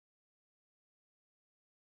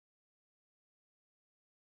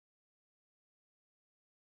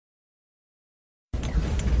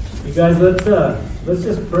You guys, let's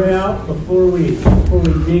just pray out before we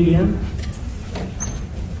dig in.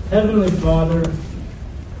 Heavenly Father,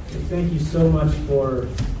 we thank you so much for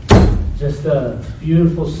just a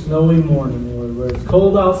beautiful snowy morning, Lord, where it's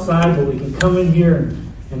cold outside, but we can come in here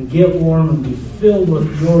and get warm and be filled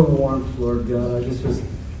with your warmth, Lord God. I just was,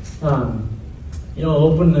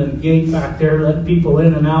 open the gate back there, let people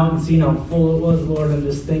in and out and seeing how full it was, Lord, and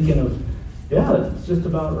just thinking of, it's just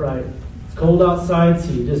about right. It's cold outside, so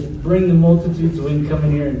you just bring the multitudes so we can come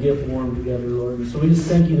in here and get warm together, Lord. And so we just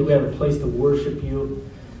thank you that we have a place to worship you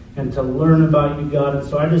and to learn about you, God. And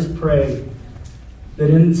so I just pray that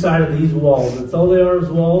inside of these walls, that's all they are is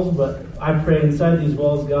walls, but I pray inside of these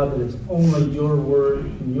walls, God, that it's only your word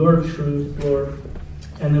and your truth, Lord,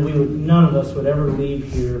 and that none of us would ever leave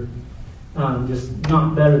here just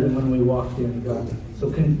not better than when we walked in, God. So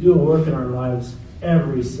can do a work in our lives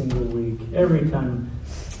every single week, every time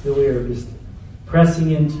that we are just pressing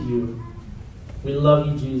into you. We love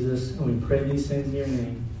you, Jesus, and we pray these things in your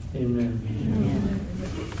name. Amen.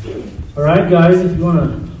 All right, guys, if you want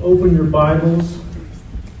to open your Bibles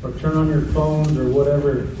or turn on your phones or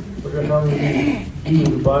whatever you do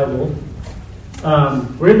with the Bible,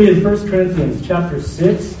 we're going to be in 1 Corinthians chapter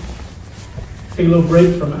 6. Take a little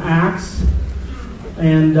break from Acts.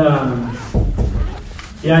 And,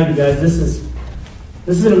 you guys, this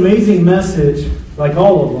is an amazing message, like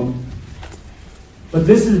all of them. But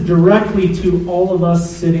this is directly to all of us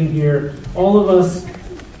sitting here, all of us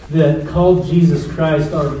that call Jesus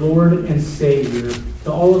Christ our Lord and Savior,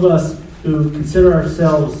 to all of us who consider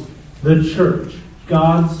ourselves the church,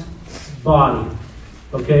 God's body.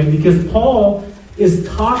 Okay? Because Paul is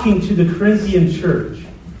talking to the Corinthian church.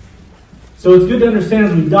 So it's good to understand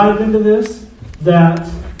as we dive into this that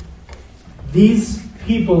these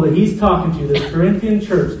people that he's talking to, the Corinthian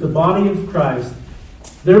church, the body of Christ,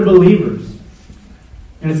 they're believers.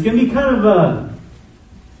 And it's going to be kind of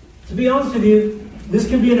to be honest with you, this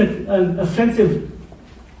can be an offensive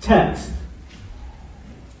text.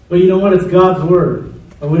 But you know what? It's God's word.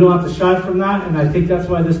 And we don't have to shy from that. And I think that's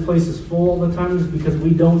why this place is full all the time, is because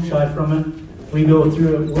we don't shy from it. We go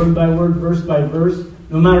through it word by word, verse by verse,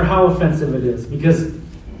 no matter how offensive it is. Because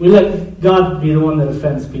we let God be the one that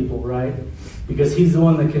offends people, right? Because he's the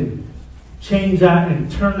one that can change that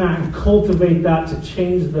and turn that and cultivate that to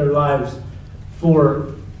change their lives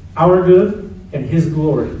for our good and his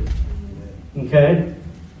glory. Okay?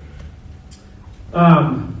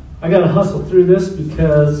 I got to hustle through this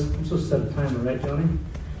because I'm supposed to set a timer, right, Johnny?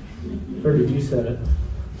 Or did you set it?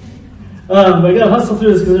 But I got to hustle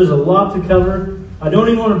through this because there's a lot to cover. I don't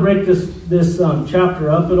even want to break this chapter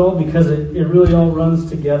up at all because it really all runs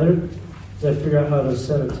together. So I figure out how to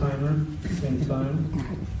set a timer at the same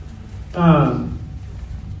time.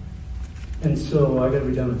 And so I got to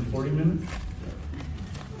be done in 40 minutes.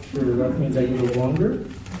 Sure, that means I can go longer.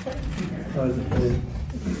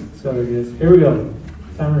 Sorry, guys. Here we go.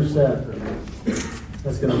 Timer set.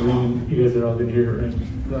 That's going to ring. You guys are all going to hear it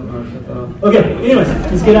ring. Okay, anyways,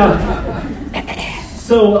 let's get out.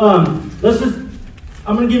 So, I'm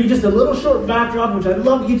going to give you just a little short backdrop, which I'd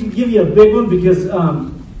love to give you a big one because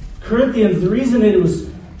Corinthians, the reason it was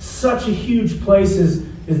such a huge place is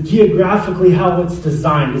geographically how it's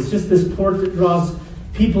designed. It's just this port that draws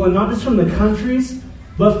people in, not just from the countries,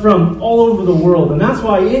 but from all over the world. And that's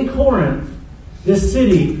why in Corinth, this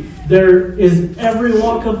city, there is every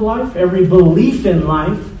walk of life, every belief in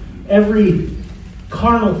life, every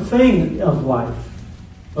carnal thing of life.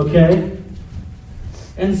 Okay?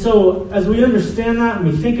 And so, as we understand that and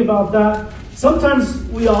we think about that, sometimes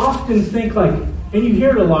we often think like, and you hear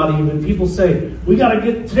it a lot even, people say,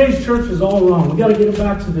 today's church is all wrong. We got to get it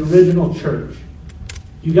back to the original church.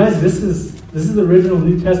 You guys, this is the original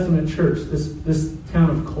New Testament church, this town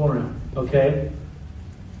of Corinth, okay?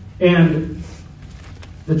 And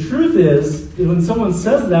the truth is, when someone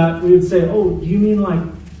says that, we would say, oh, do you mean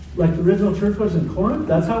like the original church was in Corinth?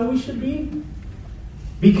 That's how we should be?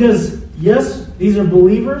 Because, yes, these are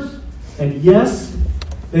believers, and yes,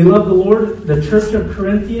 they love the Lord, the church of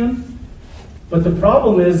Corinthian. But the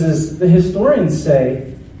problem is the historians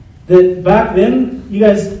say that back then, you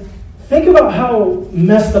guys, think about how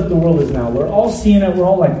messed up the world is now. We're all seeing it. We're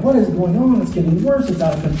all like, what is going on? It's getting worse. It's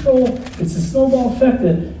out of control. It's a snowball effect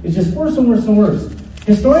that it's just worse and worse and worse.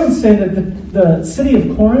 Historians say that the city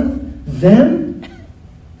of Corinth then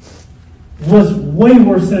was way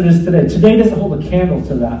worse than it is today. Today doesn't hold a candle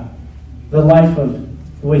to that. The life of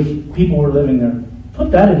the way people were living there. Put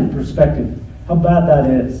that in perspective. How bad that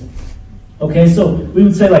is. Okay, so we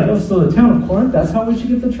would say like, so the town of Corinth, that's how we should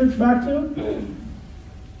get the church back to?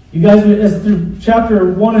 You guys, as through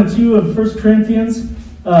chapter 1 and 2 of 1 Corinthians,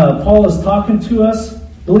 Paul is talking to us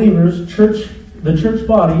believers, the church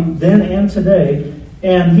body, then and today,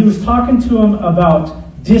 and he was talking to them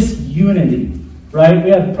about disunity, right?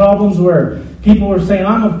 We had problems where people were saying,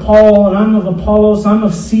 I'm of Paul, and I'm of Apollos, I'm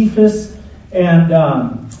of Cephas, and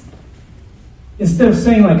instead of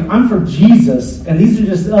saying, like, I'm for Jesus, and these are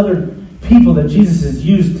just other people that Jesus has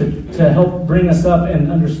used to help bring us up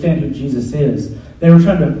and understand who Jesus is. They were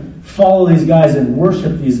trying to follow these guys and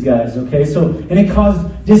worship these guys, okay? And it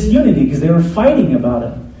caused disunity because they were fighting about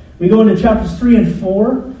it. We go into chapters 3 and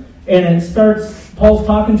 4, and it starts, Paul's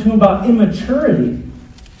talking to him about immaturity.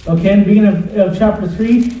 Okay, in the beginning of chapter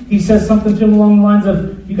 3, he says something to him along the lines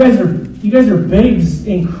of, you guys are babes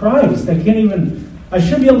in Christ. I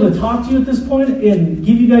should be able to talk to you at this point and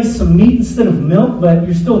give you guys some meat instead of milk, but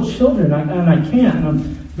you're still children, and I can't, and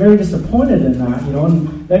I'm very disappointed in that,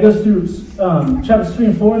 and that goes through chapters 3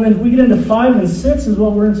 and 4, and then we get into 5 and 6 is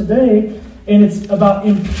what we're in today, and it's about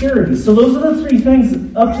impurity. So those are the three things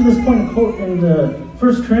up to this point in the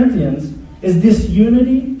 1 Corinthians is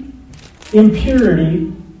disunity,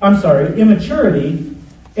 immaturity, and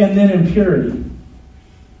then impurity.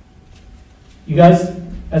 You guys,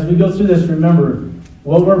 as we go through this, remember,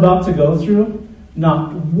 what we're about to go through,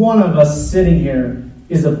 not one of us sitting here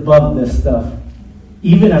is above this stuff.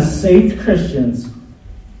 Even as saved Christians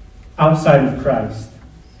outside of Christ.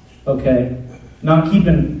 Okay? Not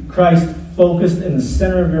keeping Christ focused in the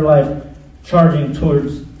center of your life, charging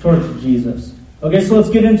towards Jesus. Okay, so let's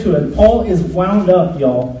get into it. Paul is wound up,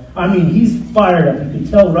 y'all. I mean, he's fired up. You can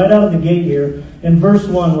tell right out of the gate here in verse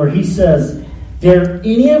 1 where he says, Dare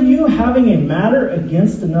any of you, having a matter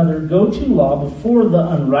against another, go to law before the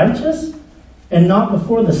unrighteous and not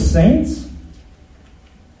before the saints?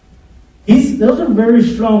 Those are very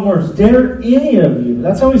strong words. Dare any of you.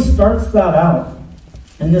 That's how he starts that out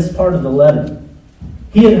in this part of the letter.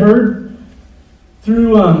 He had heard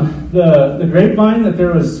through the grapevine that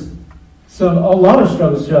there was a lot of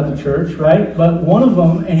struggles throughout the church, right? But one of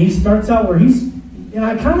them, and he starts out where you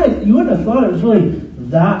wouldn't have thought it was really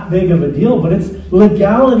that big of a deal, but it's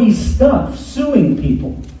legality stuff, suing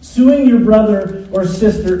people, suing your brother or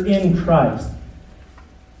sister in Christ.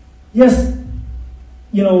 Yes,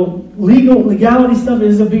 legality stuff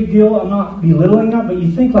is a big deal. I'm not belittling that, but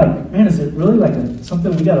you think like, man, is it really like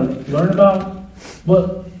something we got to learn about?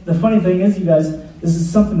 But the funny thing is, you guys, this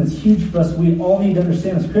is something that's huge for us. We all need to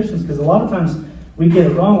understand as Christians, because a lot of times we get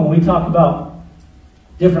it wrong when we talk about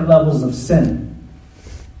different levels of sin.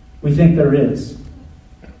 We think there is.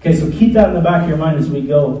 Okay, so keep that in the back of your mind as we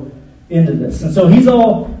go into this. And so he's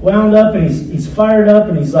all wound up and he's fired up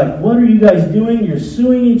and he's like, what are you guys doing? You're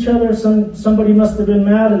suing each other. Somebody must have been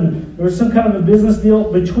mad and there was some kind of a business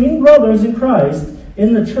deal between brothers in Christ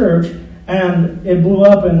in the church, and it blew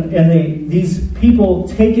up and these people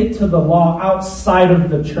take it to the law outside of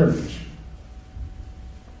the church.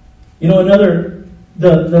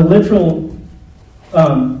 The literal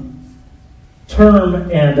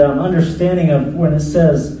term and understanding of when it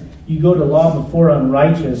says you go to law before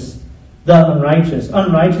unrighteous, the unrighteous.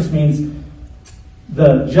 Unrighteous means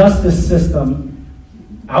the justice system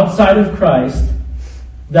outside of Christ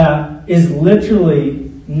that is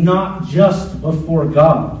literally not just before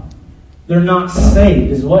God. They're not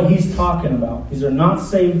saved, is what he's talking about. These are not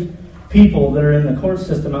saved people that are in the court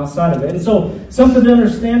system outside of it. And so something to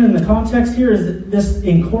understand in the context here is that this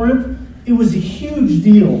in Corinth, it was a huge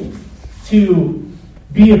deal to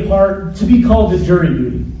be called to jury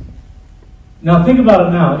duty. Now think about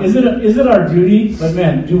it now. Is it our duty? But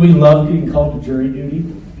man, do we love being called to jury duty?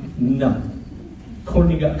 No.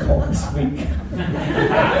 Courtney got called this week.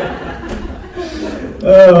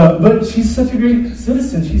 But she's such a great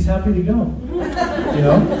citizen. She's happy to go.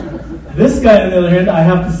 This guy, on the other hand, I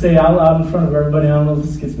have to say out loud in front of everybody, I don't know if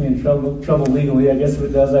this gets me in trouble legally. I guess if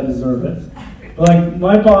it does, I deserve it. But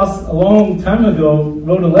my boss a long time ago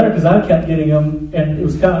wrote a letter because I kept getting them, and it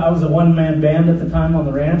was I was a one-man band at the time on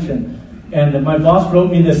the ranch, and my boss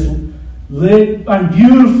wrote me this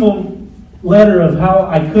beautiful letter of how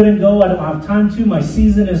I couldn't go. I don't have time to. My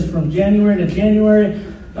season is from January to January.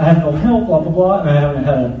 I have no help, blah, blah, blah, and I haven't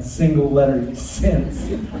had a single letter since.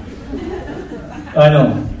 I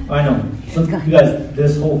know. So you guys,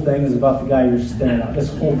 this whole thing is about the guy you're staring at. This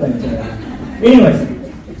whole thing today.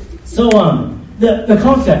 Anyways, so the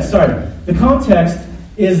context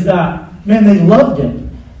is that, man, they loved it.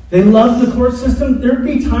 They loved the court system. There'd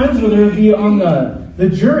be times where there would be on the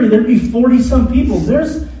jury, there'd be 40-some people.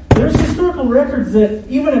 There's historical records that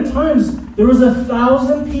even at times there was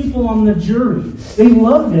 1,000 people on the jury. They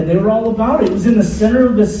loved it. They were all about it. It was in the center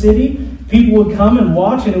of the city. People would come and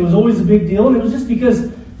watch, and it was always a big deal. And it was just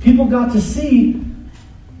because people got to see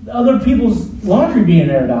other people's laundry being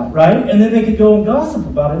aired out, right? And then they could go and gossip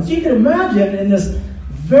about it. So you can imagine in this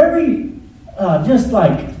very just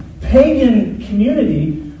like pagan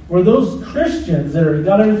community where those Christians that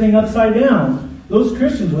got everything upside down, those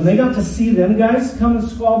Christians, when they got to see them guys come and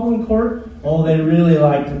squabble in court, oh, they really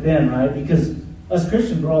liked it then, right? Because us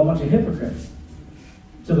Christians were all a bunch of hypocrites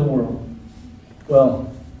to the world.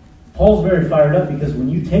 Well, Paul's very fired up because when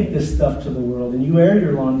you take this stuff to the world and you air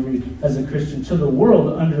your laundry as a Christian to the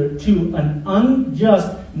world to an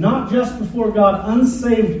unjust, not just before God,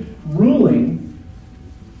 unsaved ruling,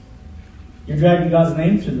 you're dragging God's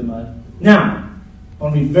name through the mud. Now, I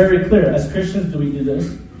want to be very clear. As Christians, do we do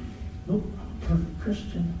this? Nope, I'm a perfect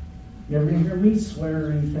Christian. You ever hear me swear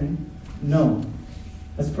or anything? No.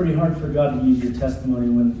 That's pretty hard for God to use your testimony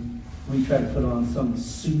when we try to put on some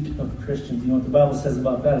suit of Christians. You know what the Bible says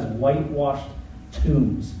about that is whitewashed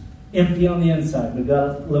tombs. Empty on the inside, but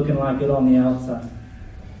God looking like it on the outside.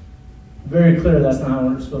 Very clear that's not how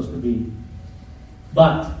we're supposed to be.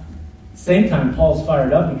 But same time, Paul's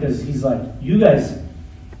fired up because he's like, you guys,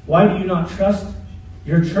 why do you not trust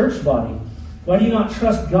your church body? Why do you not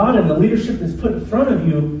trust God and the leadership that's put in front of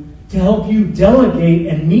you to help you delegate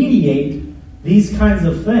and mediate these kinds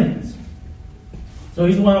of things? So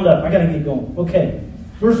he's wound up. I got to get going. Okay.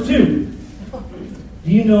 Verse 2.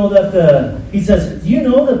 Do you know that he says, do you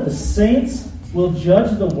know that the saints will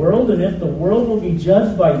judge the world? And if the world will be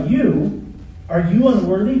judged by you, are you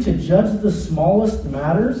unworthy to judge the smallest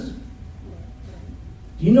matters?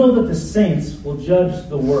 Do you know that the saints will judge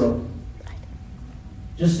the world?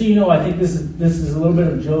 Just so you know, I think this is a little bit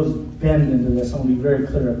of Joe's bend into this. I want to be very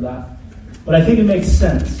clear of that. But I think it makes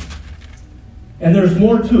sense. And there's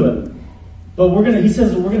more to it. But he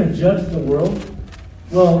says we're going to judge the world.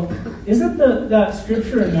 Well, isn't that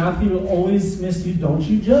scripture in Matthew always misused? Don't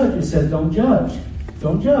you judge. It says don't judge.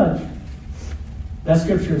 Don't judge. That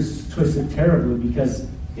scripture is twisted terribly because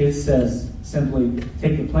it says simply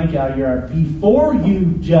take the plank out of your eye before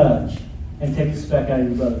you judge and take the speck out of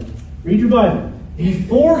your brother. Read your Bible.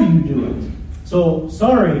 Before you do it. So,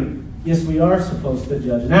 sorry, yes, we are supposed to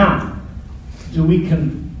judge. Now, do we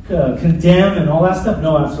condemn and all that stuff?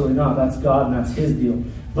 No, absolutely not. That's God and that's His deal.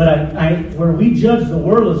 But where we judge the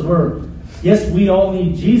world is where, yes, we all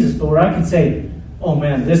need Jesus, but where I can say, oh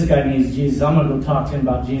man, this guy needs Jesus. I'm going to go talk to him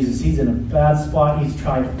about Jesus. He's in a bad spot. He's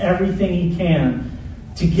tried everything he can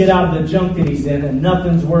to get out of the junk that he's in, and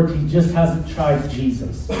nothing's worked. He just hasn't tried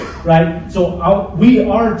Jesus. Right? So we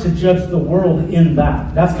are to judge the world in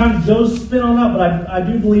that. That's kind of Joe's spin on that, but I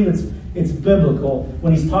do believe it's biblical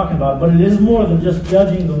when he's talking about it. But it is more than just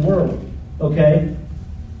judging the world. Okay?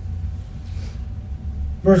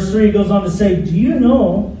 Verse 3 goes on to say, do you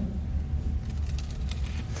know...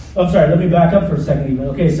 I'm sorry, let me back up for a second even.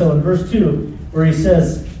 Okay, so in verse 2, where he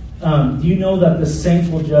says, do you know that the saints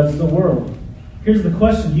will judge the world? Here's the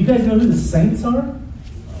question. Do you guys know who the saints are?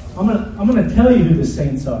 I'm gonna tell you who the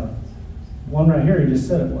saints are. One right here, he just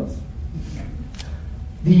said it was.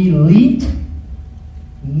 The elite,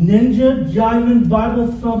 ninja, jiving, Bible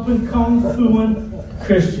thumping, kung fuing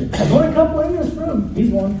Christian. There's only a couple in this room. He's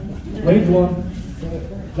one. Wade's one.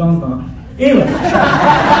 John's not. Anyway.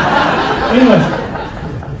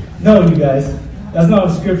 No, you guys. That's not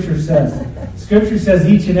what Scripture says. Scripture says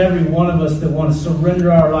each and every one of us that want to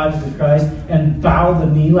surrender our lives to Christ and bow the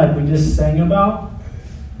knee like we just sang about,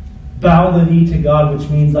 bow the knee to God, which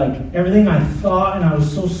means like everything I thought and I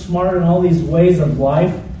was so smart in all these ways of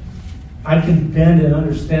life, I can bend and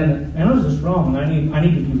understand that, man, I was just wrong and I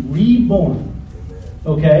need to be reborn.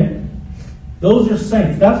 Okay? Those are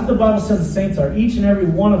saints. That's what the Bible says the saints are. Each and every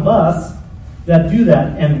one of us that do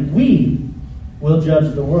that. And we will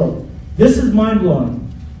judge the world. This is mind-blowing.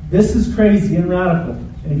 This is crazy and radical.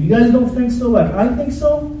 And if you guys don't think so, like I think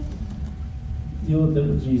so, deal with it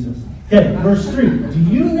with Jesus. Okay, verse 3. Do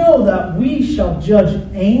you know that we shall judge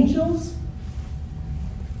angels?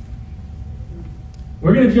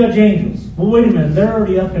 We're going to judge angels. Well, wait a minute. They're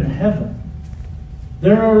already up in heaven.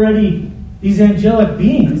 They're already these angelic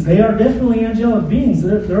beings. They are definitely angelic beings.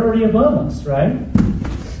 They're already above us, right?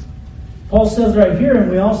 Paul says right here,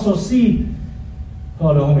 and we also see...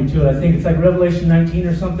 Oh, don't hold me to it. I think it's like Revelation 19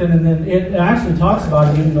 or something. And then it actually talks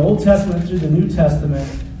about it in the Old Testament through the New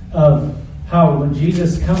Testament of how when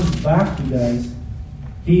Jesus comes back, you guys,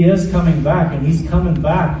 He is coming back. And He's coming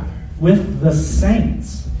back with the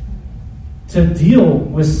saints to deal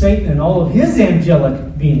with Satan and all of his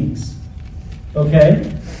angelic beings.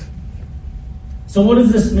 Okay? So what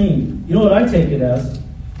does this mean? You know what I take it as?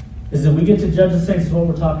 Is that we get to judge the saints is what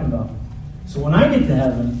we're talking about. So when I get to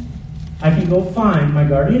heaven, I can go find my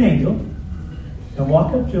guardian angel and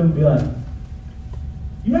walk up to him and be like,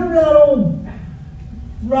 you remember that old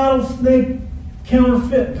rattlesnake,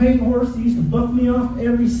 counterfeit paint horse that used to buck me off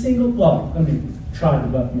every single, well, I mean, tried to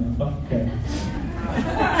buck me off, okay.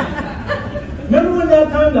 Remember when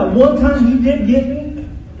that one time he did get me?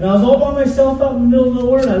 And I was all by myself out in the middle of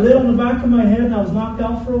nowhere, and I laid on the back of my head, and I was knocked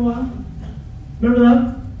out for a while? Remember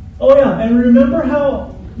that? Oh yeah, and remember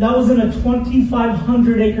how that was in a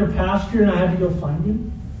 2,500 acre pasture, and I had to go find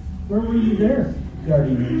him? Where were you there,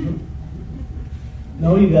 guardian angel?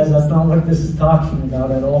 No, you guys, that's not what this is talking about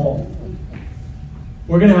at all.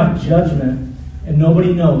 We're going to have judgment, and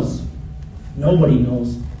nobody knows. Nobody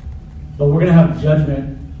knows. But we're going to have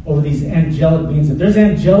judgment over these angelic beings. If there's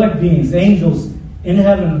angelic beings, angels in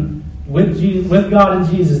heaven with God and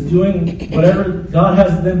Jesus doing whatever God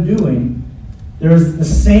has them doing, there's the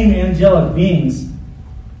same angelic beings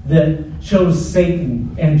that chose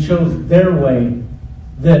Satan and chose their way,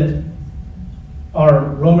 that are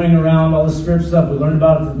roaming around, all the spiritual stuff we learned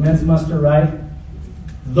about at the men's muster, right?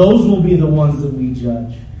 Those will be the ones that we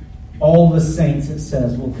judge. All the saints, it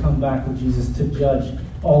says, will come back with Jesus to judge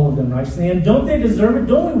all of them righteously. And don't they deserve it?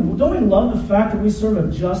 Don't we love the fact that we serve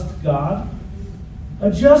a just God?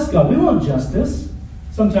 A just God. We want justice.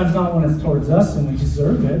 Sometimes not when it's towards us and we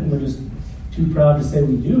deserve it, and we're just too proud to say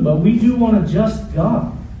we do, but we do want a just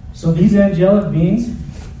God. So these angelic beings,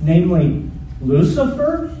 namely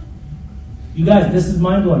Lucifer, you guys, this is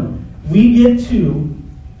mind-blowing. We get to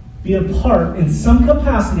be a part, in some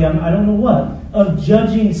capacity, I don't know what, of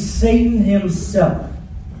judging Satan himself.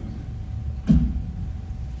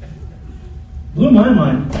 Blew my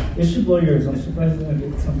mind. It should blow yours. I'm surprised that I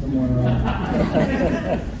get something more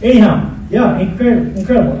wrong. Anyhow, yeah,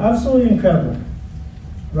 incredible. Absolutely incredible.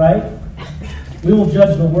 Right? We will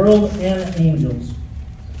judge the world and angels.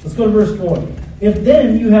 Let's go to verse 4. If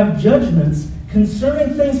then you have judgments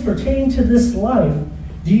concerning things pertaining to this life,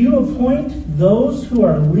 do you appoint those who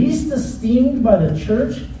are least esteemed by the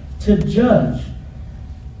church to judge?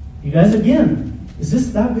 You guys, again, is this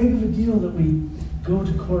that big of a deal that we go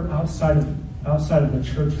to court outside of the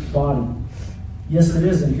church body? Yes, it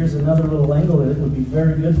is. And here's another little angle that it would be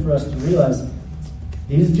very good for us to realize.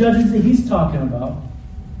 These judges that he's talking about,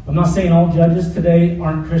 I'm not saying all judges today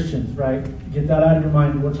aren't Christians, right? Get that out of your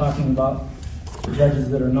mind. We're talking about judges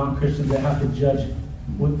that are not Christians that have to judge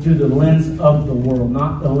through the lens of the world,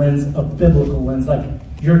 not the lens of biblical lens, like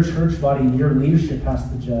your church body and your leadership has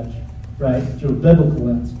to judge, right? Through a biblical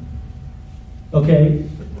lens. Okay?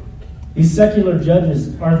 These secular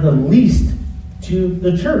judges are the least to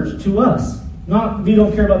the church, to us. Not we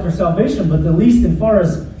don't care about their salvation, but the least as far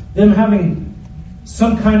as them having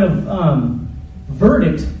some kind of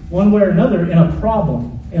verdict, one way or another, in a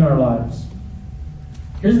problem in our lives.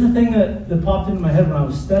 Here's the thing that popped into my head when I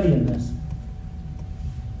was studying this.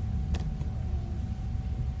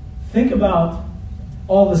 Think about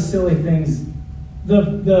all the silly things.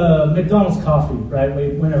 The McDonald's coffee, right?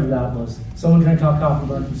 Whenever that was. Someone drank hot coffee,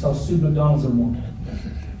 burnt themselves, sued McDonald's and won.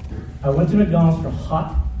 I went to McDonald's for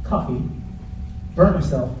hot coffee, burnt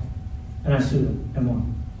myself, and I sued them and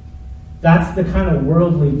won. That's the kind of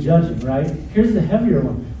worldly judging, right? Here's the heavier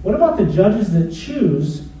one. What about the judges that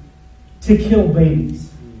choose to kill babies?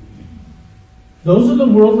 Those are the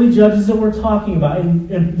worldly judges that we're talking about.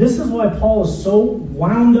 And this is why Paul is so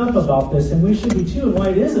wound up about this, and we should be too, and why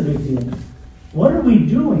it is a big deal. What are we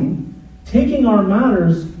doing taking our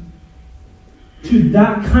matters to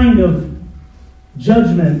that kind of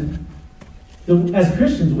judgment that as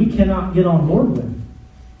Christians we cannot get on board with?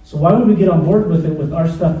 So why would we get on board with it with our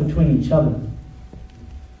stuff between each other?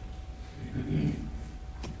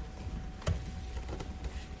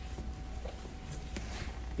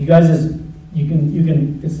 You guys, you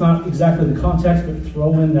can. It's not exactly the context, but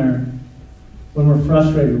throw in there when we're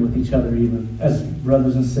frustrated with each other, even as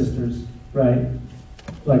brothers and sisters, right?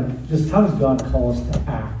 Like, just how does God call us to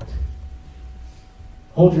act?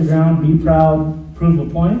 Hold your ground, be proud, prove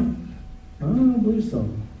a point? I don't believe so.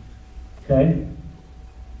 Okay?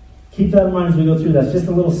 Keep that in mind as we go through that. It's just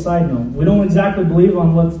a little side note. We don't exactly believe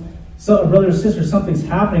on what's a brother or sister, something's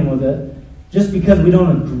happening with it, just because we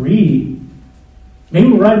don't agree. Maybe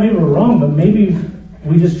we're right, maybe we're wrong, but maybe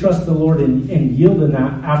we just trust the Lord and yield in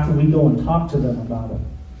that after we go and talk to them about it.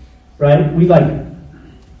 Right?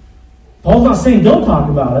 Paul's not saying don't talk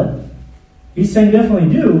about it. He's saying definitely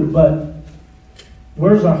do, but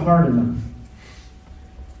where's our heart in that?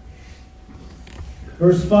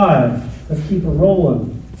 Verse 5. Let's keep it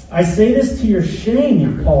rolling. I say this to your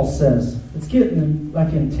shame, Paul says. It's getting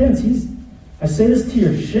intense. I say this to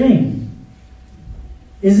your shame.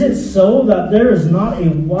 Is it so that there is not a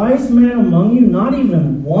wise man among you, not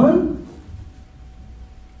even one,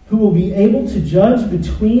 who will be able to judge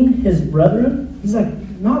between his brethren? He's like,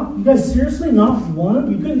 Not, you guys, seriously, not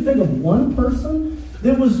one? You couldn't think of one person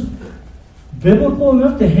that was biblical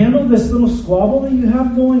enough to handle this little squabble that you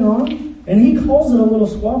have going on? And he calls it a little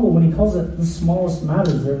squabble when he calls it the smallest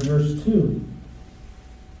matters there in verse 2.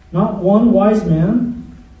 Not one wise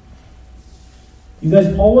man. You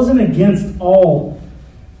guys, Paul wasn't against all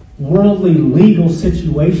worldly legal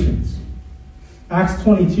situations. Acts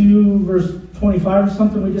 22, verse 25 or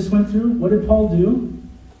something we just went through. What did Paul do?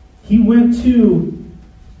 He went to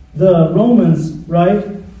the Romans, right?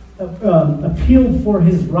 Appealed for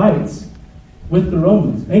his rights with the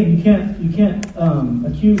Romans. Hey, you can't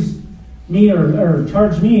accuse me or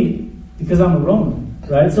charge me because I'm a Roman,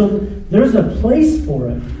 right? So there's a place for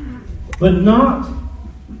it, but not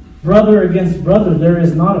brother against brother. There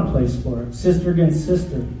is not a place for it. Sister against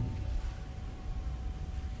sister.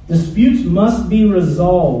 Disputes must be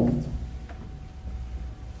resolved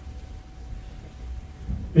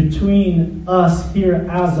between us here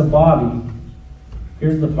as a body.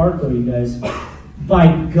 Here's the part though, you guys.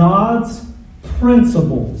 By God's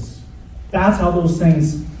principles. That's how those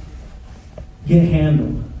things get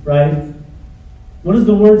handled, right? What does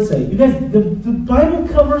the Word say? You guys, the Bible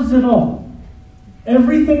covers it all.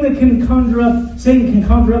 Everything that can conjure up, Satan can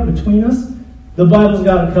conjure up between us, the Bible's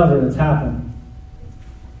got it covered. It's happened.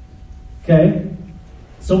 Okay?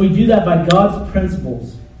 So we do that by God's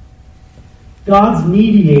principles. God's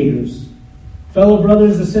mediators. Fellow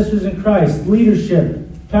brothers and sisters in Christ. Leadership.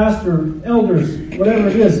 Pastor. Elders. Whatever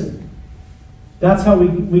it is. That's how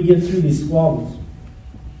we get through these squabbles.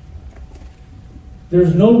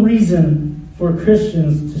 There's no reason for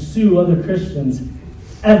Christians to sue other Christians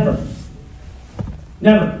ever.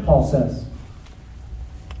 Never, Paul says.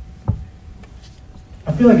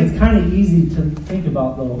 I feel like it's kind of easy to think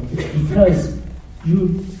about, though, because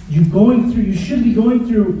you should be going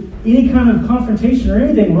through any kind of confrontation or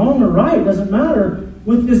anything, wrong or right, doesn't matter,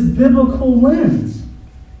 with this biblical lens.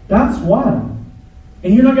 That's why.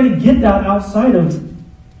 And you're not going to get that outside of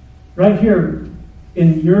right here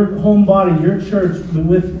in your home body, your church,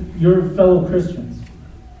 with your fellow Christians.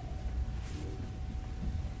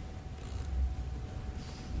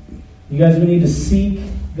 You guys, we need to seek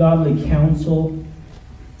godly counsel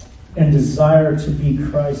and desire to be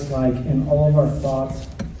Christ-like in all of our thoughts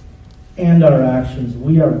and our actions.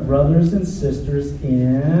 We are brothers and sisters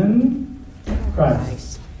in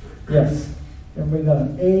Christ. Yes. Everybody got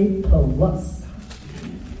an A+.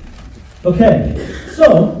 Okay,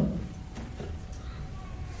 so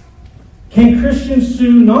can Christians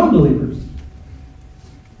sue non-believers?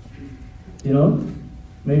 You know,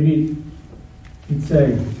 maybe you'd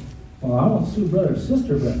say, well, I won't sue brother or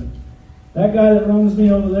sister, but that guy that wrongs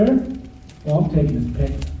me over there, well, I'm taking his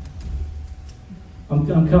pick. I'm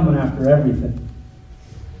coming after everything.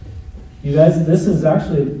 You guys, this is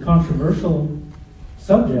actually a controversial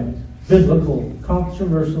subject. Biblical,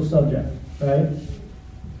 controversial subject, right?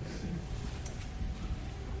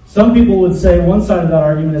 Some people would say one side of that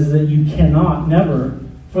argument is that you cannot, never,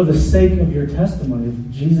 for the sake of your testimony,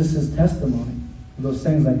 of Jesus' testimony, those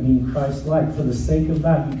things like being Christ-like, for the sake of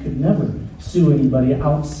that, you could never sue anybody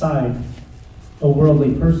outside a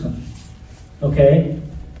worldly person. Okay?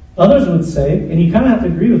 Others would say, and you kind of have to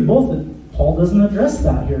agree with both, that Paul doesn't address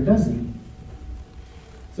that here, does he?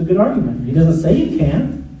 It's a good argument. He doesn't say you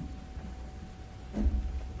can't.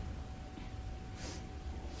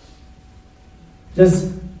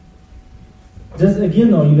 Does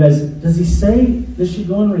again though, you guys, does he say this should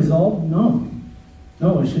go unresolved? No,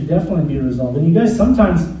 it should definitely be resolved. And you guys,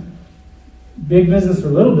 sometimes big business or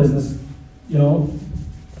little business, you know,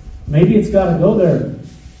 maybe it's got to go there.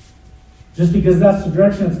 Just because that's the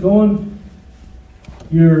direction it's going,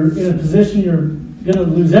 you're in a position you're going to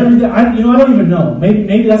lose everything. I don't even know.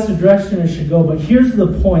 Maybe that's the direction it should go. But here's the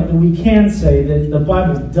point that we can say that the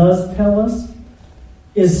Bible does tell us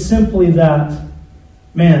is simply that,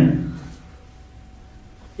 man,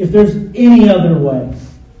 if there's any other way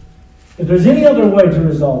to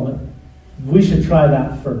resolve it, we should try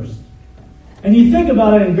that first. And you think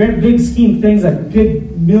about it in great big scheme things like big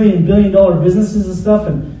 $1-billion businesses and stuff,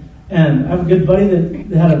 and I have a good buddy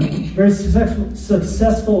that had a very successful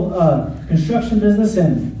construction business,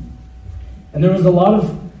 and there was a lot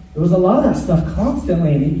of that stuff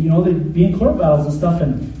constantly, and they'd be in court battles and stuff,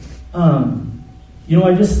 and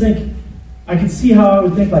I just think I could see how I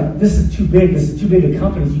would think like this is too big a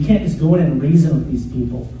company. You can't just go in and reason with these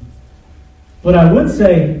people. But I would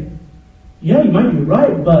say, yeah, you might be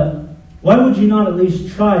right, but why would you not at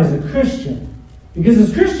least try as a Christian? Because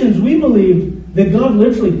as Christians, we believe that God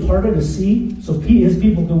literally parted a sea so his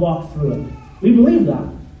people could walk through it. We believe that.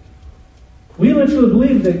 We literally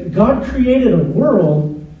believe that God created a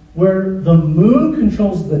world where the moon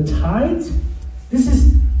controls the tides.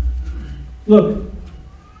 Look,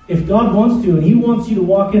 if God wants to, and He wants you to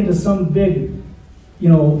walk into some big,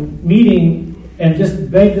 meeting and just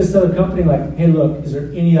beg this other company, like, hey, look, is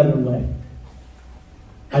there any other way?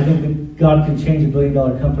 I think that God can change $1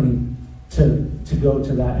 billion company to go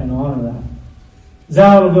to that and honor that. Is that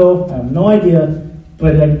how it'll go? I have no idea,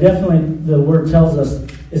 but definitely the Word tells us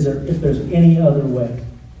if there's any other way.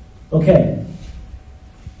 Okay.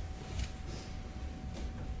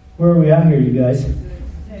 Where are we at here, you guys?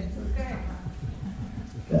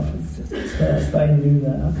 That was a test. I knew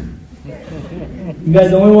that. You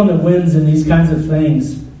guys, the only one that wins in these kinds of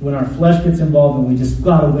things, when our flesh gets involved and we just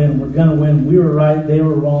gotta win, we're gonna win, we were right, they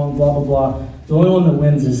were wrong, blah, blah, blah. The only one that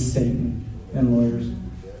wins is Satan and lawyers.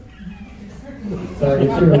 Sorry,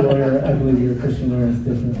 if you're a lawyer, I believe you're a Christian lawyer, it's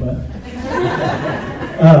different, but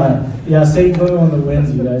Satan's the only one that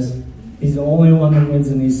wins, you guys. He's the only one that wins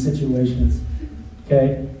in these situations.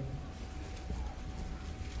 Okay?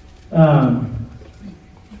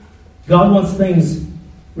 God wants things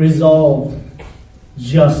resolved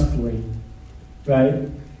justly, right?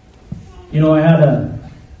 I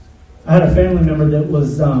had a family member that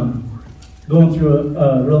was going through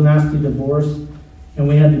a real nasty divorce, and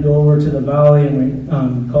we had to go over to the valley, and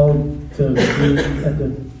we called to be at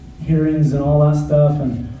the hearings and all that stuff,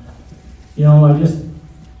 and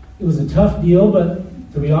it was a tough deal, but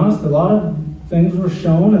to be honest, a lot of things were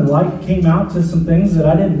shown, and light came out to some things that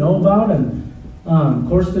I didn't know about, and of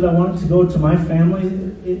course, did I want it to go to my family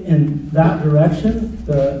in that direction?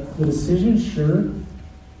 The decision, sure.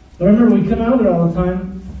 But I remember we come out of there all the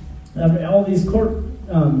time, all these court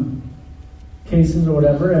cases or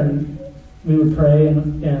whatever, and we would pray,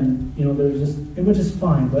 and it was just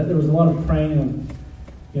fine. But there was a lot of praying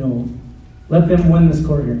of, let them win this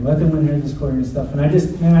court hearing, let them win this court hearing and stuff. And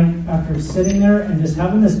after sitting there and just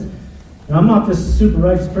having this, and I'm not this super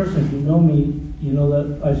righteous person. If you know me, you know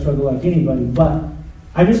that I struggle like anybody. But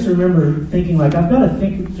I just remember thinking, like, I've got to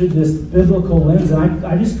think through this biblical lens, and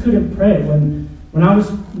I just couldn't pray. When I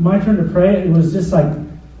was my turn to pray, it was just like,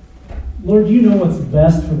 Lord, you know what's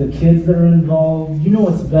best for the kids that are involved. You know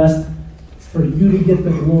what's best for you to get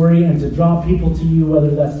the glory and to draw people to you,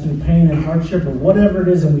 whether that's through pain and hardship or whatever it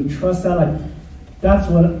is, and we trust that. Like, that's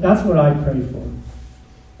what I pray for.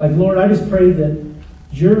 Like, Lord, I just pray that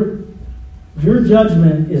your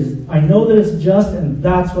judgment is, I know that it's just, and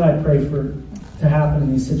that's what I pray for to happen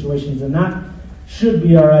in these situations. And that should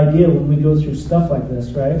be our idea when we go through stuff like this,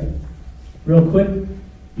 right? Real quick,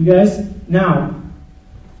 you guys. Now,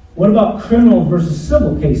 what about criminal versus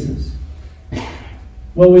civil cases?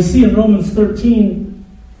 Well, we see in Romans 13,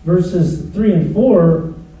 verses 3 and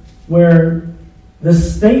 4, where the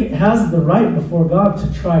state has the right before God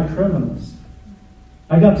to try criminals.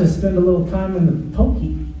 I got to spend a little time in the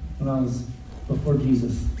pokey when I was before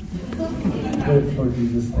Jesus. Way before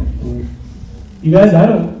Jesus, thankfully. You guys,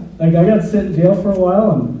 I got to sit in jail for a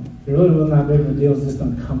while, and it really wasn't that big of a deal. It was just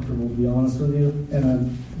uncomfortable, to be honest with you.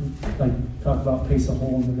 And I talk about pace a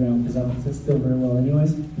hole in the ground because I don't sit still very well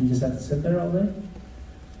anyways. You just have to sit there all day.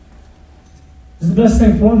 This is the best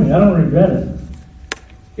thing for me. I don't regret it.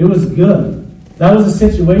 It was good. That was a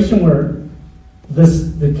situation where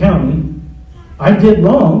the county, I did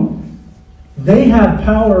wrong. They had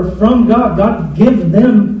power from God. God gave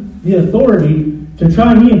them the authority to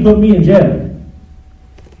try me and put me in jail.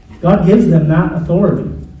 God gives them that authority.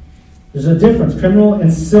 There's a difference, criminal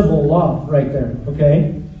and civil law right there,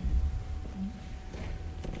 okay?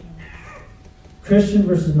 Christian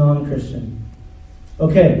versus non-Christian.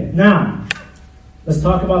 Okay, now, let's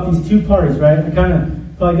talk about these two parties, right? I kind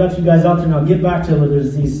of probably got you guys out there now. Get back to where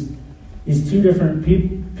there's these two different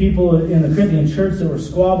people in the Corinthian church that were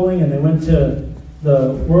squabbling, and they went to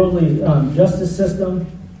the worldly justice system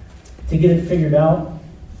to get it figured out.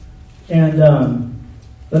 And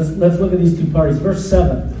let's look at these two parties. Verse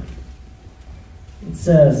 7. It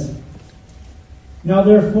says, "Now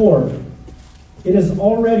therefore, it is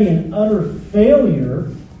already an utter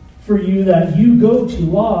failure for you that you go to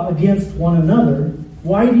law against one another.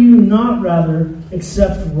 Why do you not rather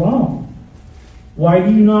accept wrong? Why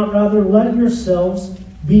do you not rather let yourselves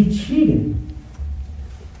be cheated?"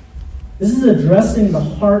 This is addressing the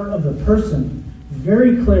heart of the person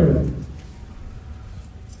very clearly.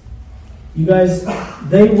 You guys,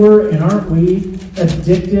 they were, and aren't we,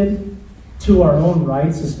 addicted to our own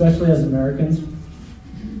rights, especially as Americans.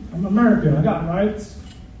 I'm American, I got rights.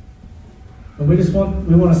 And we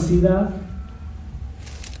want to see that.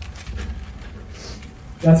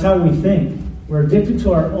 That's how we think. We're addicted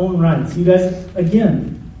to our own rights. You guys,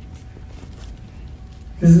 again,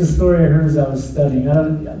 This is a story I heard as I was studying.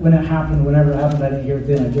 Whenever it happened, I didn't hear it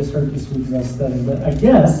then. I just heard it this week as I was studying. But I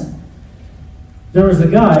guess there was a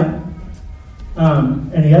guy,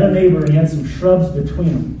 and he had a neighbor, and he had some shrubs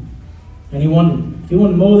between them. And he wanted to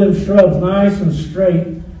mow them shrubs nice and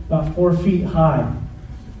straight, about 4 feet high.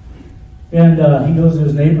 And he goes to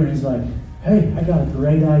his neighbor, and he's like, "Hey, I got a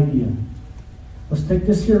great idea. Let's take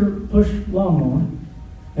this here push lawnmower,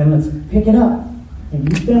 and let's pick it up. And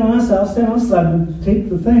you stand on this, I'll stand on this side. We'll take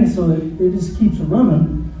the thing so that it just keeps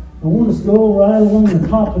running. And we'll just go right along the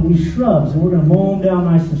top of these shrubs, and we're going to mow them down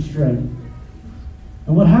nice and straight."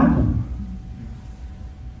 And what happened?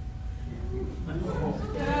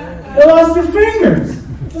 They lost their fingers.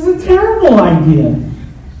 It was a terrible idea.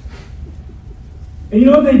 And you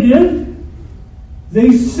know what they did?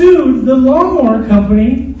 They sued the lawnmower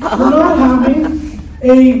company for not having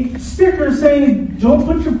a sticker saying, "Don't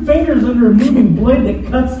put your fingers under a moving blade that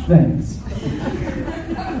cuts things."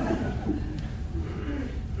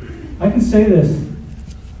 I can say this.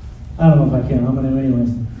 I don't know if I can. I'm going to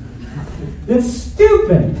anyways. It's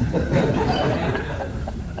stupid.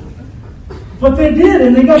 But they did,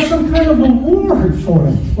 and they got some kind of award for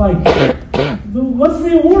it. Like, what's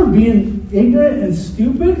the award? Being ignorant and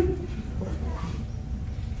stupid?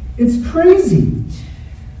 It's crazy.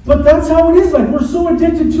 But that's how it is. Like, we're so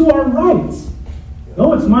addicted to our rights.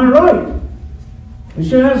 No, it's my right. We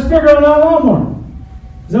should have a sticker on that lawnmower.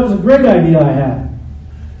 Because that was a great idea I had.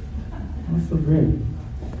 Not so great.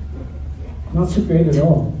 Not so great at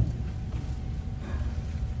all.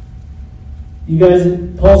 You guys,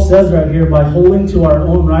 Paul says right here, by holding to our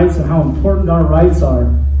own rights and how important our rights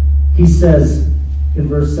are, he says in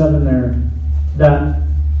verse 7 there, that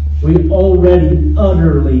we already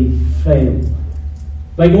utterly failed.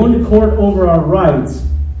 By going to court over our rights,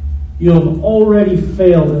 you have already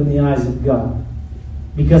failed in the eyes of God.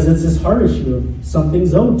 Because it's this heart issue of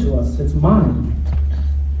something's owed to us. It's mine.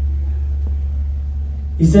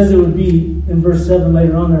 He says it would be, in verse 7,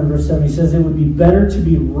 later on there in verse 7, he says it would be better to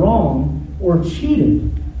be wrong or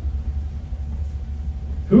cheated.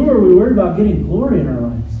 Who are we worried about getting glory in our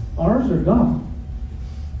lives? Ours or God?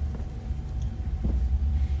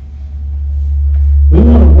 We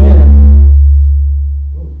want to win.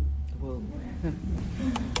 Whoa.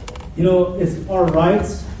 You know, it's our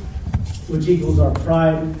rights, which equals our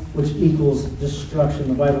pride, which equals destruction.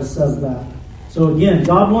 The Bible says that. So again,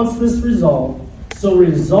 God wants this resolved, so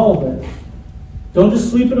resolve it. Don't just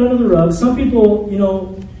sweep it under the rug. Some people, you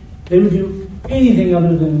know, they would do anything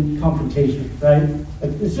other than confrontation, right?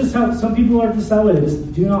 Like, it's just how some people are just that way. They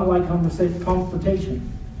just do not like confrontation.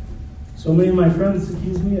 So many of my friends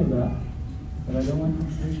accuse me of that. But I don't like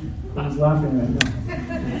confrontation. I was laughing right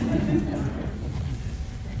now.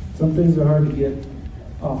 Some things are hard to get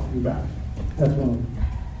off your back. That's one of them.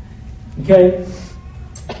 Okay?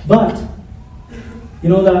 But, you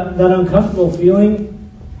know, that uncomfortable feeling,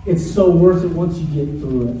 it's so worth it once you get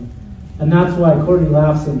through it. And that's why Courtney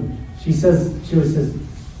laughs and she always says,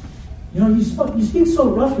 "You know, you speak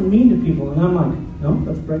so rough and mean to people." And I'm like, "No,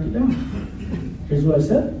 let's break it down. Here's what I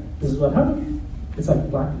said. This is what happened." It's like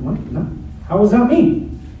black and white. No. How was that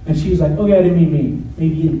mean? And she was like, "Okay, I didn't mean mean.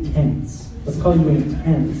 Maybe intense. Let's call you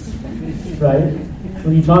intense." Right?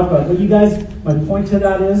 When you talk about it. But you guys, my point to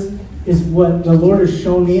that is what the Lord has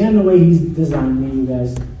shown me and the way He's designed me, you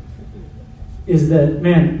guys, is that,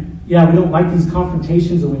 man, yeah, we don't like these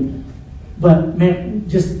confrontations, but man,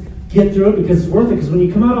 just get through it because it's worth it. Because when you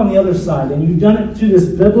come out on the other side and you've done it through this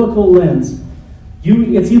biblical lens,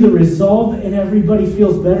 it's either resolved and everybody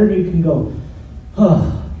feels better, and you can go,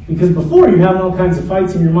 oh. Because before you're having all kinds of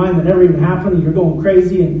fights in your mind that never even happened, and you're going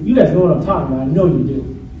crazy, and you guys know what I'm talking about. I know you do.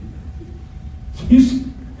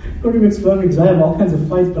 Courtney makes fun of me because I have all kinds of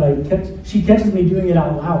fights, but she catches me doing it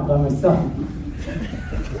out loud by myself.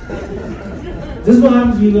 This is what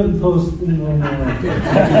happens when you live in post.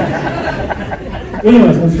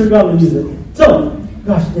 Anyways, I'm sure God will use it. So,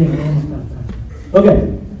 gosh dang, we're almost out of time. Okay.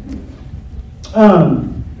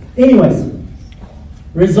 Anyways,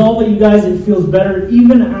 resolve it, you guys. It feels better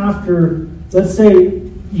even after, let's say,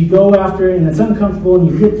 you go after it and it's uncomfortable and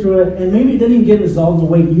you get through it, and maybe it didn't even get resolved the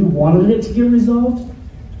way you wanted it to get resolved.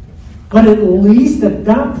 But at least at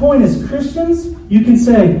that point as Christians, you can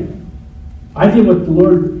say, I did what the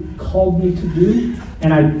Lord called me to do,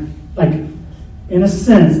 and I, like, in a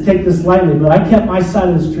sense, take this lightly, but I kept my side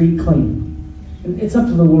of the street clean. And it's up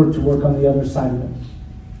to the Lord to work on the other side of it.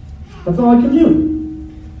 That's all I can do.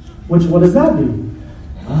 What does that do?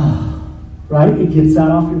 Right? It gets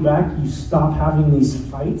that off your back. You stop having these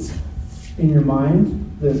fights in your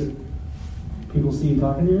mind that people see you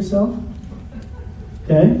talking to yourself.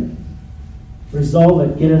 Okay? Resolve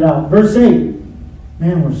it. Get it out. Verse 8.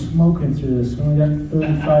 Man, we're smoking through this. We only got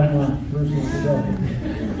 35 more verses to go.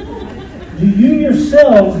 Do you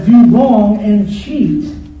yourselves do wrong and cheat,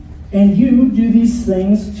 and you do these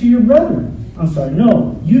things to your brethren? I'm sorry,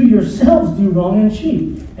 no. You yourselves do wrong and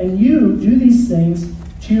cheat, and you do these things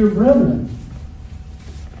to your brethren.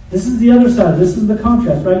 This is the other side. This is the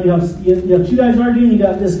contrast, right? You have two guys arguing. You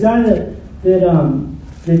got this guy that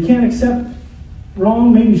can't accept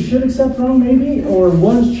wrong, maybe should accept wrong, maybe, or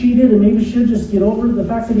was cheated and maybe should just get over the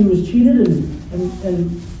fact that he was cheated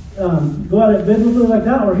and go at it biblically like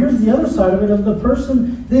that. Or here's the other side of it, of the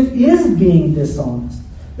person that is being dishonest.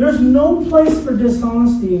 There's no place for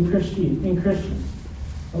dishonesty in Christians.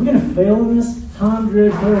 Are we going to fail in this?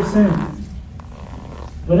 100%.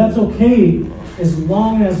 But that's okay as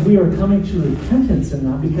long as we are coming to repentance in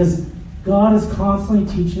that, because God is constantly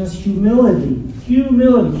teaching us humility.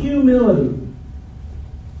 Humility.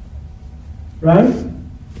 Right?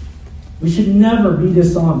 We should never be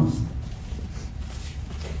dishonest.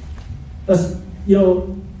 That's,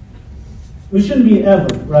 we shouldn't be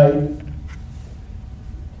ever, right?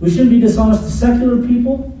 We shouldn't be dishonest to secular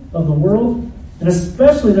people of the world. And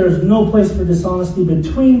especially there is no place for dishonesty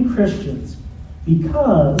between Christians,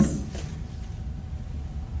 because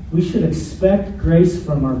we should expect grace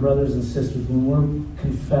from our brothers and sisters when we're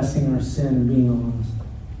confessing our sin and being honest.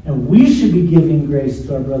 And we should be giving grace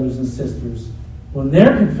to our brothers and sisters when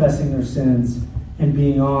they're confessing their sins and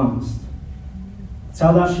being honest. That's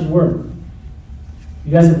how that should work.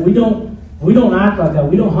 You guys, if we don't act like that,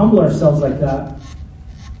 we don't humble ourselves like that,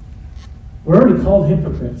 we're already called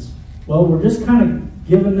hypocrites. Well, we're just kind of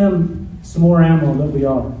giving them some more ammo that we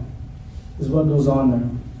are, is what goes on there.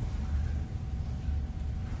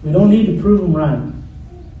 We don't need to prove them right.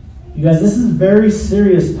 You guys, this is a very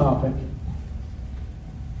serious topic.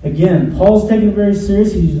 Again, Paul's taking it very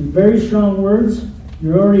serious. He's using very strong words.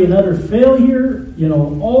 You're already an utter failure.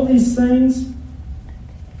 All these things.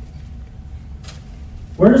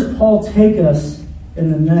 Where does Paul take us in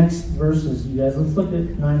the next verses, you guys? Let's look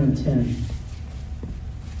at 9 and 10.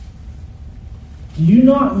 Do you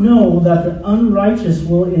not know that the unrighteous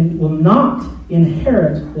will not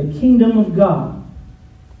inherit the kingdom of God?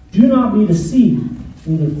 Do not be deceived.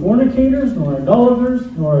 Neither fornicators, nor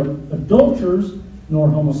idolaters, nor adulterers, nor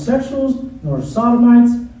homosexuals, nor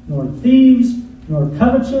sodomites, nor thieves, nor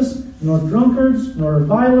covetous, nor drunkards, nor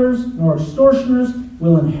revilers, nor extortioners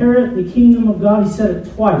will inherit the kingdom of God. He said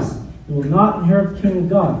it twice. They will not inherit the kingdom of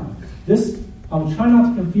God. I'll try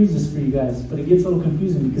not to confuse this for you guys, but it gets a little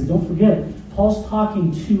confusing because don't forget, Paul's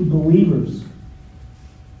talking to believers.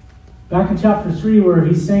 Back in chapter 3 where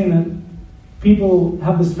he's saying that people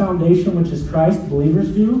have this foundation which is Christ,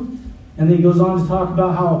 believers do, and then he goes on to talk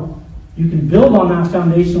about how you can build on that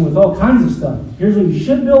foundation with all kinds of stuff. Here's what you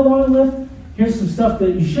should build on it with. Here's some stuff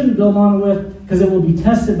that you shouldn't build on it with because it will be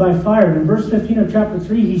tested by fire. And in verse 15 of chapter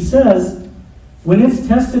 3, he says, when it's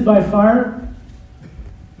tested by fire,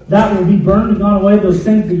 that will be burned and gone away, those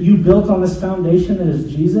things that you built on this foundation that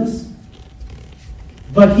is Jesus.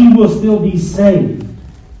 But he will still be saved.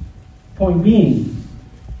 Point being,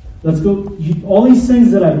 let's go. All these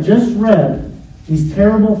things that I just read, these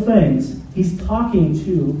terrible things, he's talking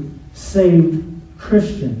to saved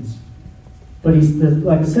Christians. But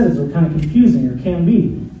like I said, it's kind of confusing, or can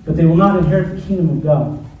be. But they will not inherit the kingdom of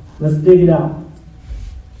God. Let's dig it out.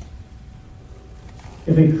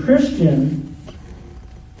 If a Christian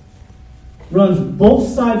runs both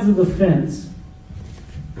sides of the fence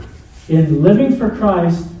in living for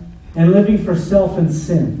Christ and living for self and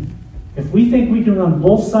sin, if we think we can run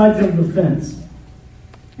both sides of the fence,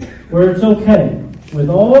 where it's okay, with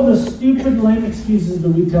all the stupid, lame excuses that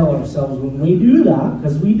we tell ourselves when we do that,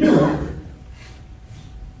 because we do it,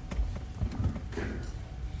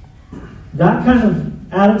 that kind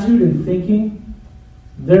of attitude and thinking,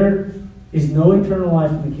 there is no eternal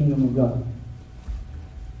life in the kingdom of God.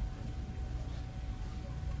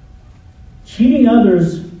 Cheating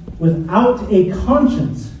others without a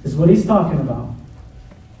conscience is what he's talking about.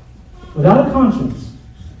 Without a conscience.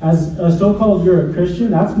 As a so-called you're a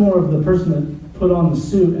Christian, that's more of the person that put on the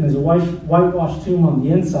suit and is a whitewashed tomb on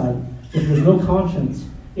the inside. If there's no conscience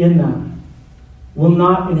in that, will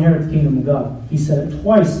not inherit the kingdom of God. He said it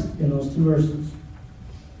twice in those two verses.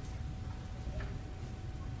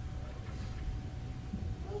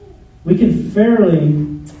 We can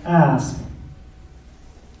fairly ask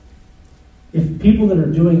if people that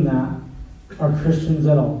are doing that are Christians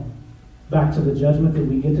at all. Back to the judgment that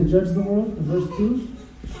we get to judge the world in verse 2.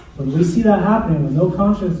 When we see that happening with no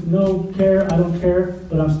conscience, no care, I don't care,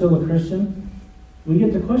 but I'm still a Christian, we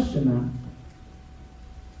get to question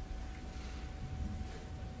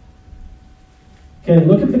that. Okay,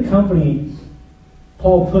 look at the company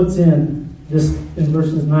Paul puts in this in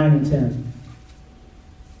verses 9 and 10.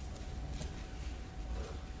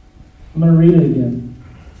 I'm going to read it again.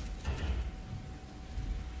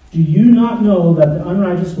 Do you not know that the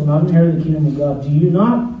unrighteous will not inherit the kingdom of God? Do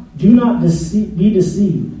not be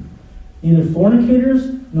deceived. Neither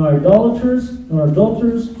fornicators, nor idolaters, nor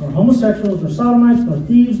adulterers, nor homosexuals, nor sodomites, nor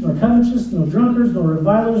thieves, nor covetous, nor drunkards, nor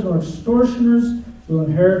revilers, nor extortioners will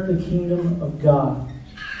inherit the kingdom of God.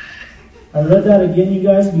 I read that again, you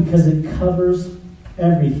guys, because it covers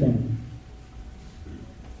everything.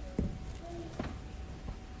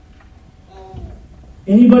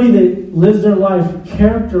 Anybody that lives their life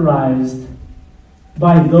characterized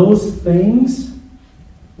by those things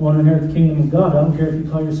won't inherit the kingdom of God. I don't care if you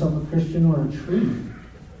call yourself a Christian or a tree.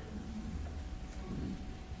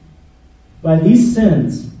 By these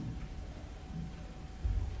sins.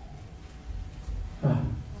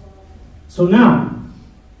 So now,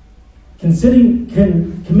 committing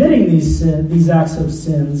these acts of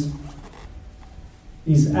sins,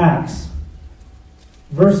 these acts,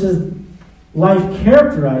 versus life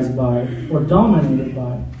characterized by or dominated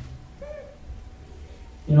by.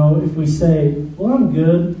 You know, if we say, well, I'm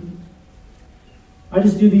good. I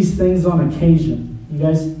just do these things on occasion. You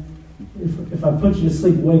guys, if I put you to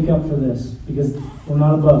sleep, wake up for this, because we're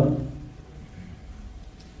not above it.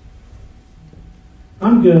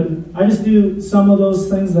 I'm good. I just do some of those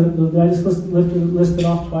things that I just listed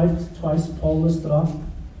off twice. Paul listed off.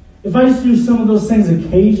 If I just do some of those things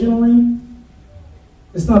occasionally,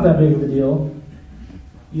 it's not that big of a deal.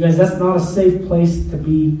 You guys, that's not a safe place to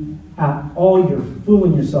be at all. You're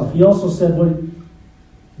fooling yourself. He also said,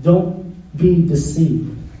 don't be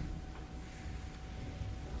deceived.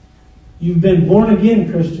 You've been born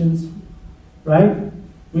again, Christians, right?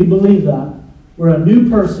 We believe that. We're a new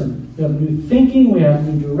person. We have new thinking. We have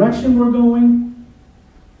new direction we're going.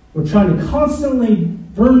 We're trying to constantly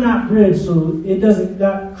burn that bridge so it doesn't,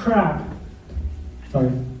 that crap.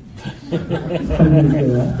 Sorry.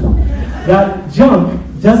 That junk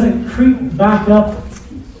doesn't creep back up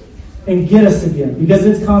and get us again, because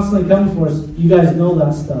it's constantly coming for us. You guys know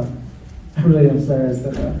that stuff. I really am sorry I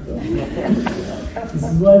said that. This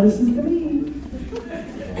is why this is to me.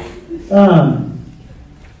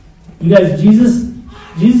 You guys,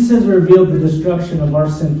 Jesus has revealed the destruction of our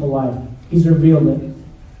sinful life. He's revealed it.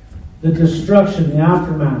 The destruction, the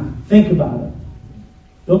aftermath. Think about it.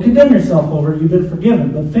 Don't condemn yourself over it. You've been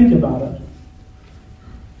forgiven, but think about it.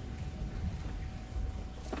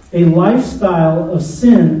 A lifestyle of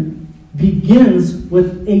sin begins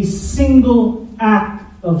with a single act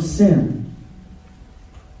of sin.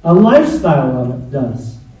 A lifestyle of it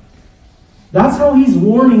does. That's how he's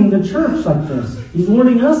warning the church like this. He's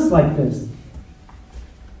warning us like this.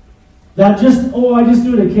 That I just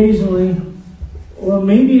do it occasionally. Or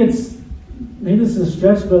maybe it's a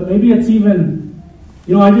stretch, but maybe it's even,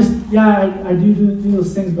 I do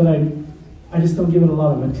those things, but I just don't give it a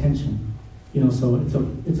lot of attention. So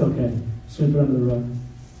it's okay. Sweep it under the rug.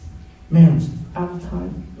 Man, I'm just out of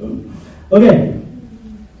time. Okay.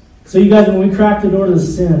 So you guys, when we crack the door to the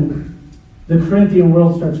sin, the Corinthian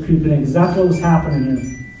world starts creeping in, because that's what was happening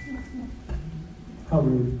here. How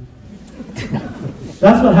rude.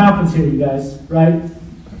 That's what happens here, you guys, right?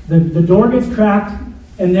 The door gets cracked,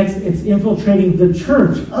 and next it's infiltrating the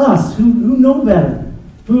church, us, who know better,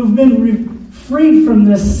 who have been freed from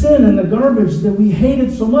this sin and the garbage that we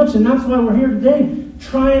hated so much. And that's why we're here today,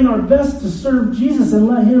 trying our best to serve Jesus and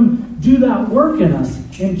let him do that work in us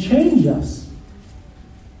and change us.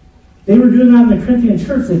 They were doing that in the Corinthian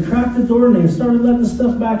church. They cracked the door and they started letting the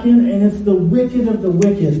stuff back in, and it's the wicked of the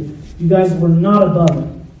wicked. You guys were not above it.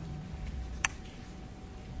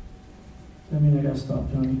 I gotta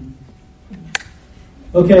stop, Johnny.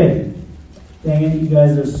 Okay. Dang it, you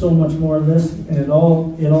guys, there's so much more of this, and it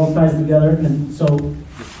all ties together. And so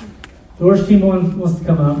the worship team wants to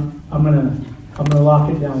come up. I'm gonna lock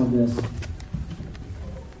it down with this.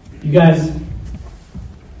 You guys,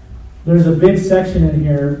 there's a big section in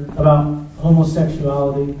here about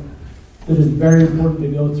homosexuality that is very important to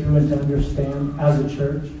go through and to understand as a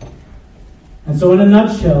church. And so in a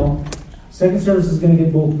nutshell, second service is going to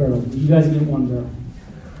get both barrels. You guys get one barrel.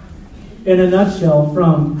 In a nutshell,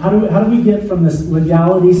 from how do we get from this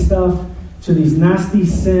legality stuff to these nasty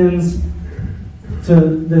sins to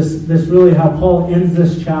this really how Paul ends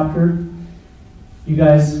this chapter? You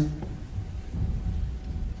guys,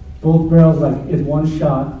 both barrels like in one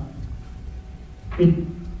shot.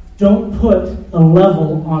 Don't put a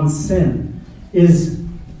level on sin. These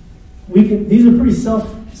are pretty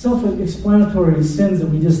self-explanatory sins that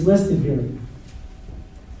we just listed here.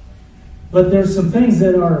 But there's some things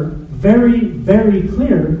that are very, very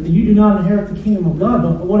clear that you do not inherit the kingdom of God.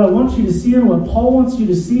 But what I want you to see here, what Paul wants you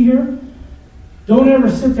to see here, don't ever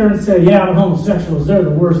sit there and say, yeah, the homosexuals, they're the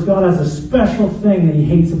worst. God has a special thing that he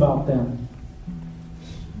hates about them.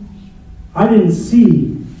 I didn't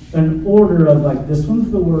see an order of like, this one's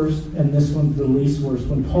the worst and this one's the least worst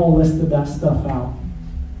when Paul listed that stuff out.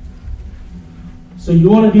 So you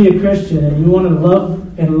want to be a Christian and you want to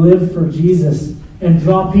love and live for Jesus and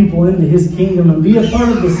draw people into his kingdom and be a part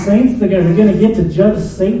of the saints that are going to get to judge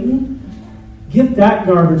Satan, get that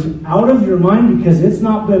garbage out of your mind because it's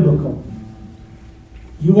not biblical.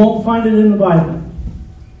 You won't find it in the Bible.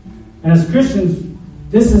 And as Christians,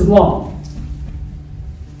 this is law.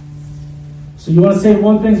 So you want to say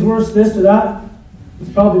one thing's worse, this or that?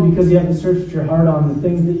 It's probably because you haven't searched your heart on the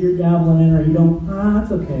things that you're dabbling in or you don't,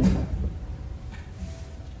 that's okay.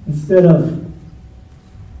 Instead of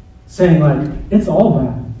saying like, it's all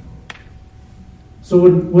bad. So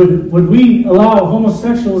would we allow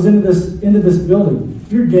homosexuals into this building?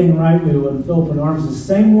 You're dang right we would with open arms. The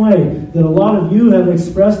same way that a lot of you have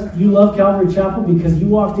expressed you love Calvary Chapel because you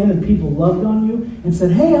walked in and people loved on you and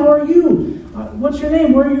said, hey, how are you? What's your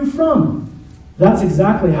name? Where are you from? That's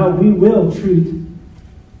exactly how we will treat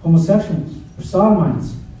homosexuals or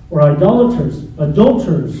sodomites or idolaters,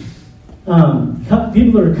 adulterers,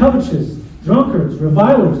 people that are covetous, drunkards,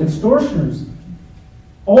 revilers, extortioners.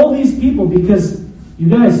 All these people, because you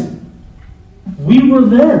guys, we were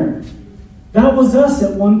there. That was us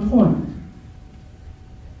at one point.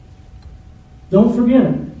 Don't forget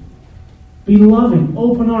it. Be loving,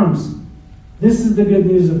 open arms. This is the good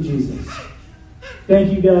news of Jesus.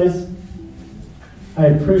 Thank you guys. I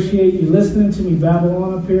appreciate you listening to me babble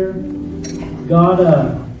on up here.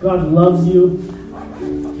 God loves you.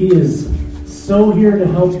 He is so here to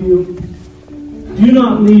help you. Do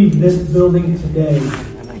not leave this building today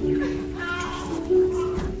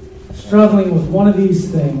struggling with one of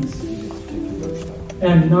these things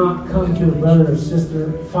and not come to a brother or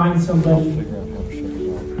sister, find somebody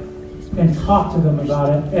and talk to them about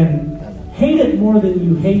it and hate it more than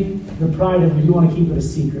you hate the pride of it. You want to keep it a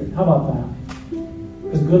secret. How about that?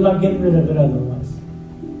 Because good luck getting rid of it otherwise.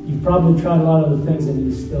 You've probably tried a lot of the things and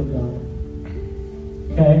you still got it.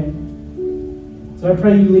 Okay? So I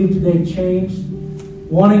pray you leave today changed,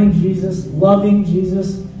 wanting Jesus, loving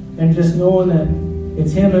Jesus, and just knowing that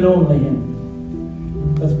it's him and only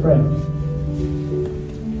him. Let's pray.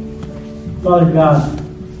 Father God,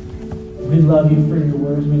 we love you for your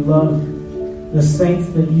words. We love the saints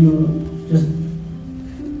that you just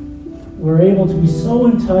were able to be so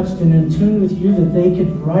in touch and in tune with you that they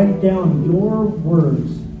could write down your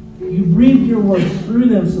words. You breathed your words through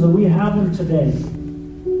them so that we have them today.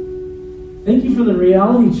 Thank you for the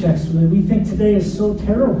reality checks that we think today is so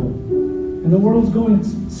terrible. And the world's going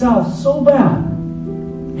south so bad.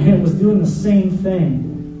 And it was doing the same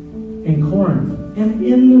thing in Corinth and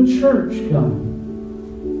in the church, God.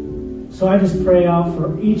 So I just pray out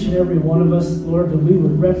for each and every one of us, Lord, that we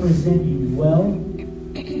would represent you well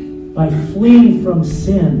by fleeing from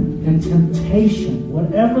sin and temptation,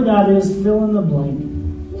 whatever that is, fill in the blank,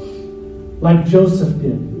 like Joseph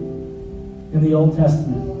did in the Old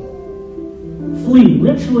Testament. Flee,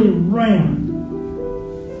 literally ran.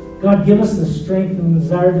 God, give us the strength and the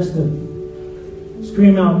desire just to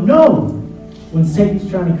scream out, no, when Satan's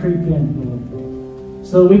trying to creep in, Lord,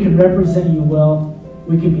 so that we can represent you well.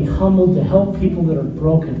 We can be humbled to help people that are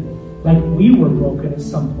broken, like we were broken at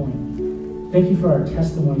some point. Thank you for our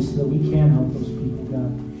testimony so that we can help those people,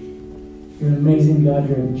 God. You're an amazing God.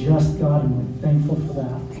 You're a just God, and we're thankful for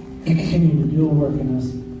that. Continue to do a work in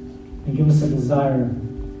us and give us a desire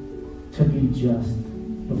to be just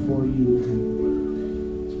before you.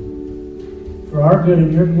 For our good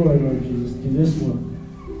and your glory, Lord Jesus, do this work.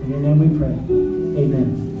 In your name we pray.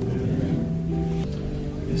 Amen.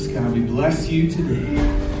 Yes, God, we bless you today.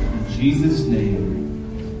 In Jesus' name,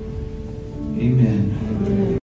 amen.